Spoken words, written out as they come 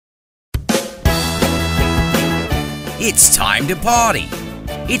It's time to party.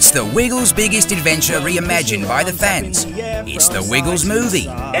 It's the Wiggles' biggest adventure reimagined by the fans. It's the Wiggles movie.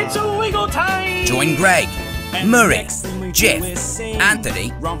 It's a Wiggle time! Join Greg, Murray, Jeff,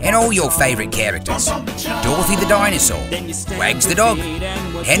 Anthony, and all your favourite characters. Dorothy the dinosaur, Wags the dog,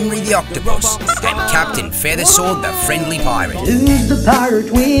 Henry the octopus, and Captain Feathersword the friendly pirate. Who's the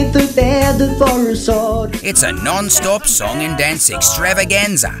pirate with the feather for a sword? It's a non-stop song and dance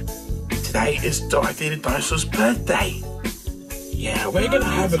extravaganza. Today is Dorothy the dinosaur's birthday. Yeah, we're gonna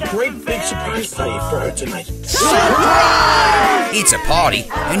have a great big surprise party for her tonight. Surprise! It's a party,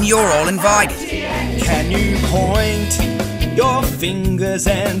 and you're all invited. Can you point your fingers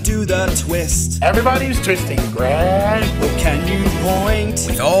and do the twist? Everybody's twisting, Greg. Or can you point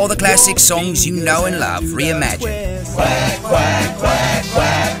With all the classic songs you know and love reimagined. Quack, quack, quack,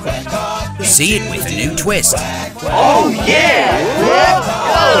 quack, quack. See it with a new twist. Oh yeah! Let's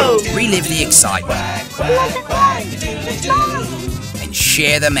go! Relive the excitement. And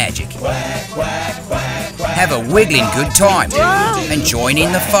share the magic. Have a wiggling good time and join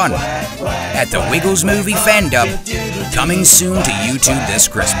in the fun at the Wiggles Movie Fan Dub, coming soon to YouTube this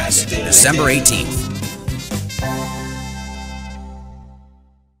Christmas, December 18th.